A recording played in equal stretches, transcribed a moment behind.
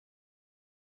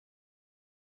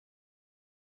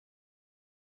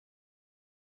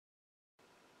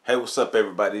Hey, what's up,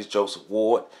 everybody? It's Joseph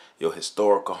Ward, your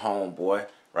historical homeboy,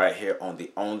 right here on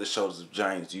the On the Shoulders of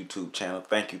Giants YouTube channel.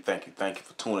 Thank you for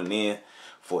tuning in,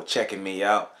 for checking me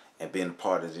out, and being a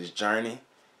part of this journey.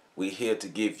 We're here to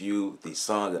give you the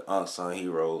sung and unsung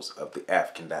heroes of the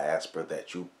African diaspora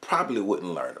that you probably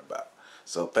wouldn't learn about.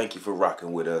 So thank you for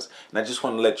rocking with us. And I just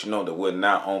want to let you know that we're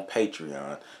now on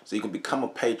Patreon. So you can become a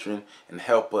patron and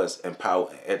help us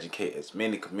empower and educate as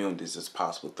many communities as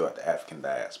possible throughout the African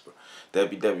diaspora.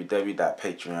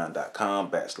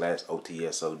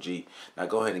 www.patreon.com/OTSOG. Now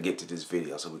go ahead and get to this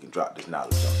video so we can drop this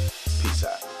knowledge on you. Peace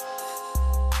out.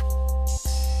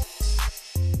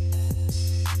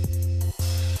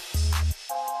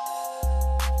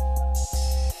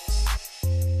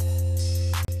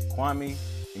 Kwame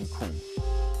Nkrumah.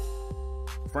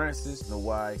 Francis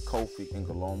Nwai Kofi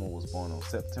Nkrumah was born on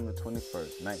September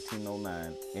 21st,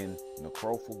 1909 in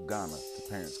Nkrofo, Ghana, to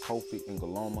parents Kofi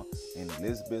Nkrumah and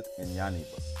Elizabeth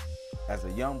Nyaniba. As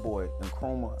a young boy,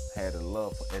 Nkrumah had a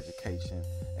love for education,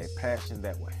 a passion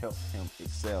that would help him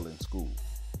excel in school.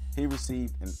 He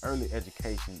received an early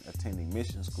education attending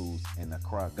mission schools in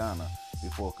Accra, Ghana,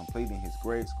 before completing his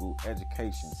grade school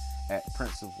education at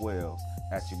Prince of Wales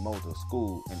Achimota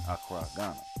School in Accra,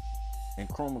 Ghana.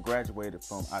 Nkrumah graduated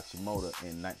from Achimota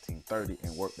in 1930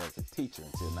 and worked as a teacher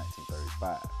until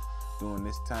 1935. During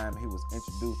this time, he was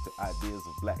introduced to ideas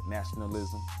of black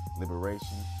nationalism,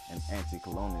 liberation, and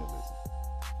anti-colonialism.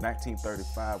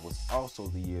 1935 was also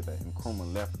the year that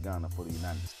Nkrumah left Ghana for the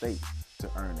United States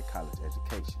to earn a college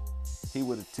education. He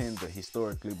would attend the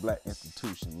historically black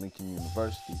institution Lincoln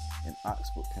University in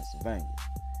Oxford, Pennsylvania.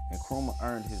 Nkrumah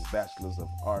earned his Bachelor's of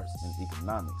Arts in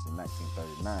Economics in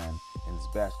 1939 and his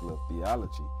Bachelor of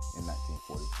Theology in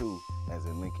 1942 as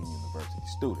a Lincoln University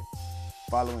student.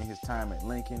 Following his time at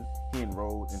Lincoln, he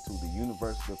enrolled into the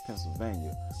University of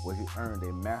Pennsylvania, where he earned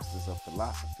a Master's of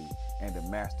Philosophy and a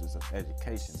Master's of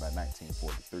Education by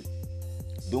 1943.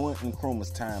 During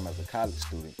Nkrumah's time as a college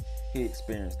student, he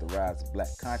experienced the rise of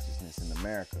black consciousness in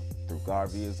America through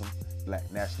Garveyism, black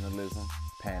nationalism,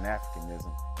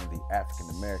 Pan-Africanism, and the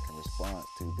African-American response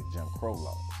to the Jim Crow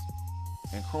laws.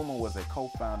 Nkrumah was a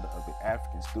co-founder of the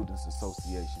African Students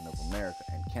Association of America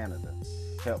and Canada,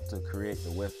 helped to create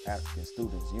the West African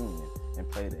Students Union, and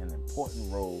played an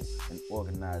important role in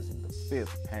organizing the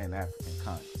 5th Pan-African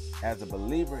Congress. As a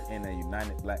believer in a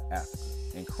united black Africa,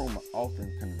 Nkrumah often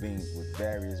convened with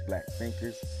various black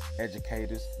thinkers,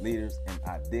 educators, leaders, and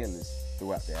idealists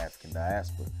throughout the African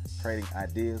diaspora, trading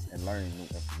ideas and learning new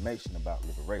information about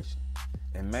liberation.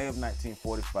 In May of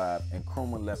 1945,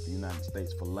 Nkrumah left the United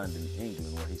States for London,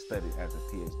 England, where he studied as a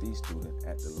PhD student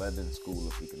at the London School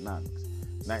of Economics.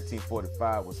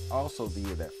 1945 was also the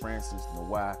year that Francis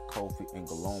Nwai Kofi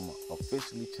Nkrumah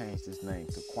officially changed his name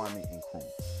to Kwame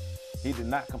Nkrumah. He did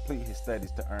not complete his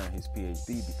studies to earn his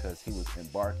PhD because he was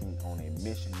embarking on a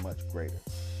mission much greater.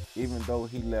 Even though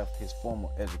he left his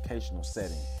formal educational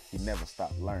setting, he never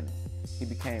stopped learning. He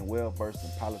became well-versed in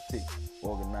politics,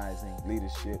 organizing,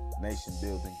 leadership, nation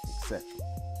building, etc.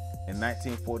 In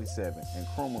 1947,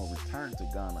 Nkrumah returned to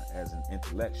Ghana as an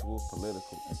intellectual,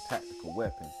 political, and tactical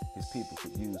weapon his people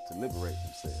could use to liberate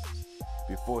themselves.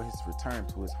 Before his return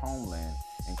to his homeland,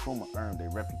 Nkrumah earned a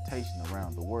reputation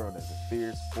around the world as a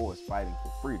fierce force fighting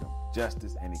for freedom,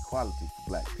 justice, and equality for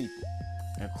black people.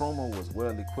 Nkrumah was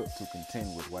well equipped to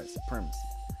contend with white supremacy.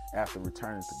 After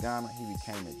returning to Ghana, he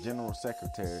became a General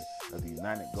Secretary of the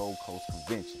United Gold Coast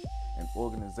Convention, an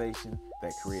organization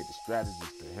that created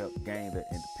strategies to help gain their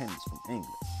independence from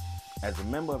England. As a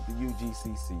member of the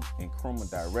UGCC, Nkrumah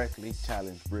directly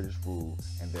challenged British rule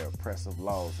and their oppressive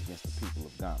laws against the people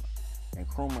of Ghana.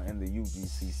 Nkrumah and the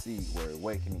UGCC were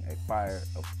awakening a fire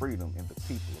of freedom in the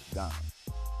people of Ghana.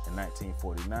 In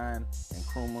 1949,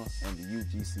 Nkrumah and the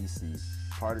UGCC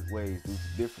parted ways due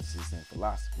to differences in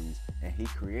philosophies, and he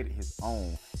created his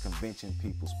own Convention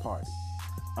People's Party.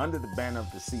 Under the banner of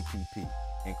the CPP,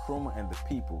 Nkrumah and the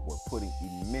people were putting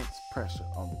immense pressure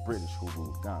on the British who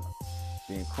ruled Ghana.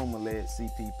 The Nkrumah-led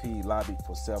CPP lobbied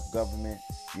for self-government,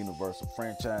 universal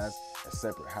franchise, a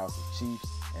separate House of Chiefs,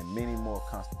 and many more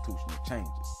constitutional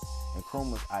changes.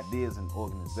 Nkrumah's ideas and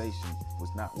organization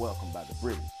was not welcomed by the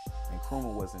British.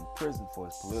 Nkrumah was imprisoned for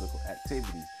his political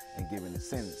activities and given a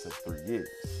sentence of 3 years.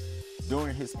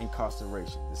 During his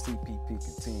incarceration, the CPP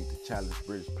continued to challenge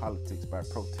British politics by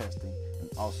protesting and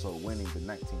also winning the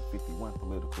 1951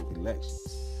 political elections.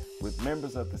 With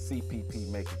members of the CPP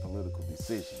making political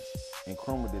decisions,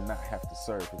 Nkrumah did not have to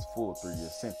serve his full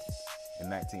 3-year sentence. In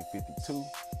 1952,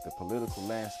 the political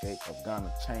landscape of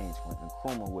Ghana changed when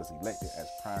Nkrumah was elected as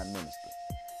Prime Minister.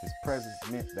 His presence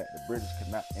meant that the British could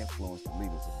not influence the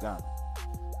leaders of Ghana.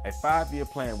 A 5-year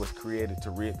plan was created to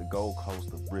rid the Gold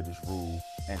Coast of British rule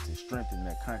and to strengthen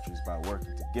their countries by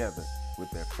working together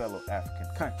with their fellow African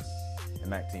countries. In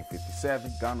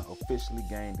 1957, Ghana officially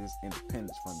gained its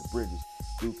independence from the British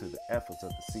due to the efforts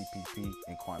of the CPP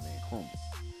and Kwame Nkrumah.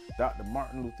 Dr.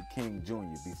 Martin Luther King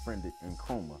Jr. befriended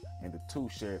Nkrumah, and the two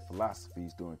shared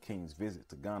philosophies during King's visit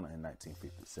to Ghana in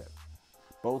 1957.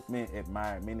 Both men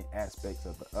admired many aspects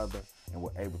of the other and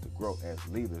were able to grow as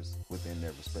leaders within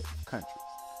their respective countries.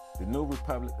 The new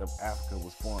Republic of Africa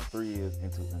was formed 3 years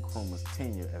into Nkrumah's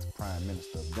tenure as Prime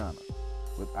Minister of Ghana.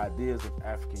 With ideas of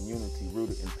African unity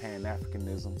rooted in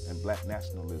Pan-Africanism and Black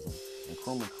nationalism,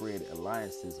 Nkrumah created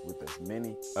alliances with as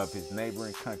many of his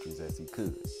neighboring countries as he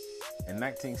could. In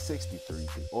 1963,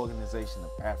 the Organization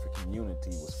of African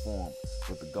Unity was formed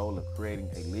with the goal of creating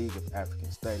a League of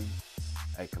African Studies,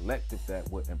 a collective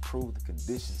that would improve the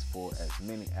conditions for as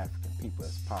many African people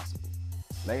as possible.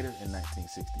 Later in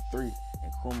 1963,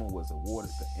 Nkrumah was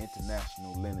awarded the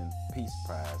International Lenin Peace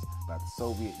Prize by the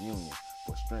Soviet Union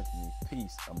for strengthening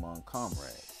peace among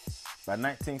comrades. By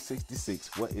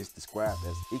 1966, what is described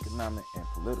as economic and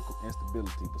political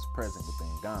instability was present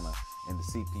within Ghana and the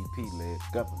CPP-led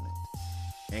government.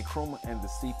 Nkrumah and the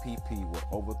CPP were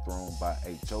overthrown by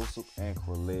a Joseph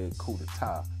Ankara-led coup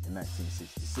d'etat in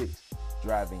 1966,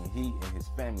 driving he and his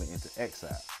family into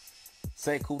exile.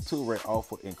 Sekou Touré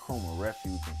offered Nkrumah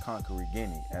refuge in Conakry,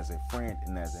 Guinea as a friend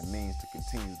and as a means to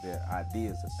continue their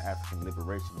ideas of African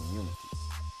liberation and unity.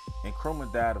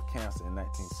 Nkrumah died of cancer in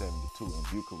 1972 in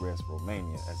Bucharest,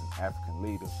 Romania as an African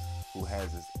leader who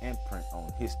has his imprint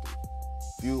on history.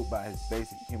 Fueled by his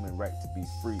basic human right to be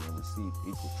free and receive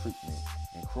equal treatment,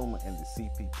 Nkrumah and the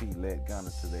CPP led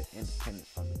Ghana to their independence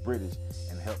from the British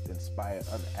and helped inspire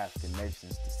other African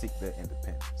nations to seek their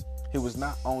independence. He was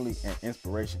not only an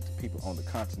inspiration to people on the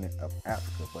continent of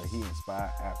Africa, but he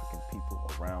inspired African people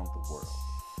around the world.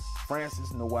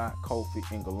 Francis Nwai Kofi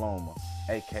Nkrumah,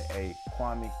 aka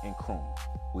Kwame Nkrumah,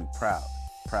 we proudly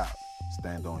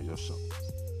stand on your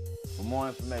shoulders. For more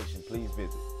information, please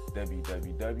visit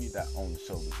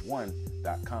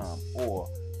www.ontheshoulders1.com or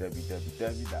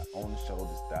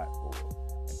www.ontheshoulders.org.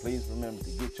 And please remember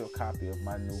to get your copy of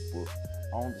my new book,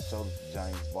 On the Shoulders of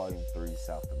Giants, Volume 3,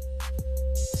 South America.